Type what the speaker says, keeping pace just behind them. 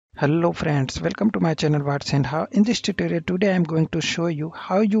Hello friends, welcome to my channel What's and How. In this tutorial today I am going to show you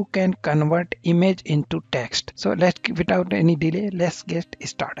how you can convert image into text. So without any delay, let's get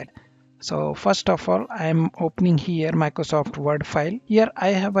started. So first of all, I am opening here Microsoft Word file. Here I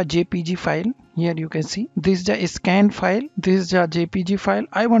have a JPG file. Here you can see this is a scan file. This is a JPG file.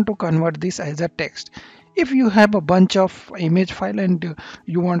 I want to convert this as a text. If you have a bunch of image file and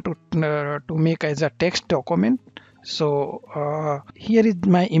you want to make as a text document, so here is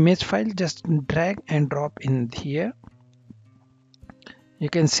my image file. Just drag and drop in here. You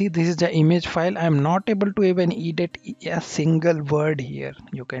can see this is the image file. I am not able to even edit a single word here.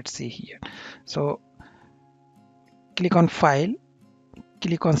 You can see here. So click on file,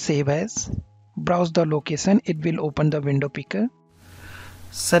 click on save as, browse the location. It will open the window picker.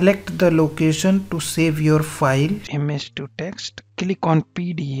 Select the location to save your file. Image to text. Click on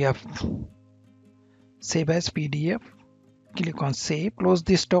PDF. Save as PDF. Click on save. Close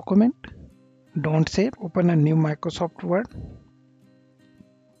this document. Don't save. Open a new Microsoft Word.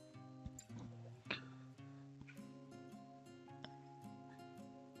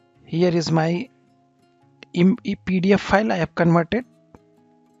 Here is my PDF file I have converted.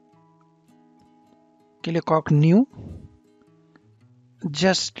 Click on new.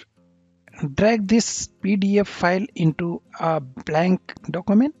 Just drag this PDF file into a blank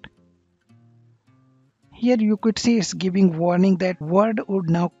document. Here you could see it's giving warning that Word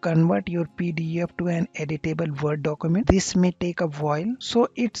would now convert your PDF to an editable Word document. This may take a while, so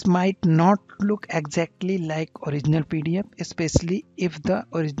it might not look exactly like original PDF, especially if the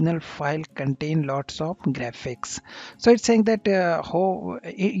original file contain lots of graphics. So it's saying that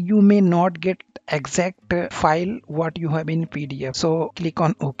you may not get exact file what you have in PDF. So click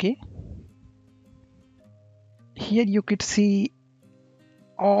on OK. Here you could see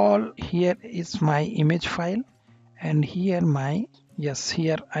all. Here is my image file, and here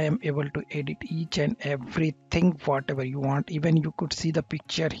here I am able to edit each and everything whatever you want. Even you could see the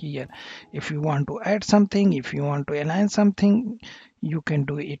picture here. If you want to add something, if you want to align something, you can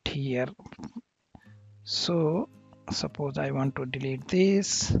do it here. So suppose I want to delete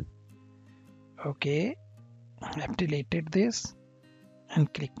this. Okay, I've deleted this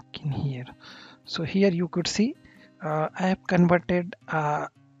and click in here. So here you could see I have converted a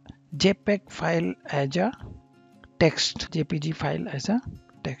JPEG file as a text, JPG file as a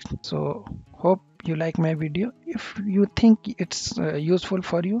text. So hope you like my video. If you think it's useful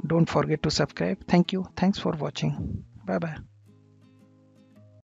for you, don't forget to subscribe. Thank you. Thanks for watching. Bye bye.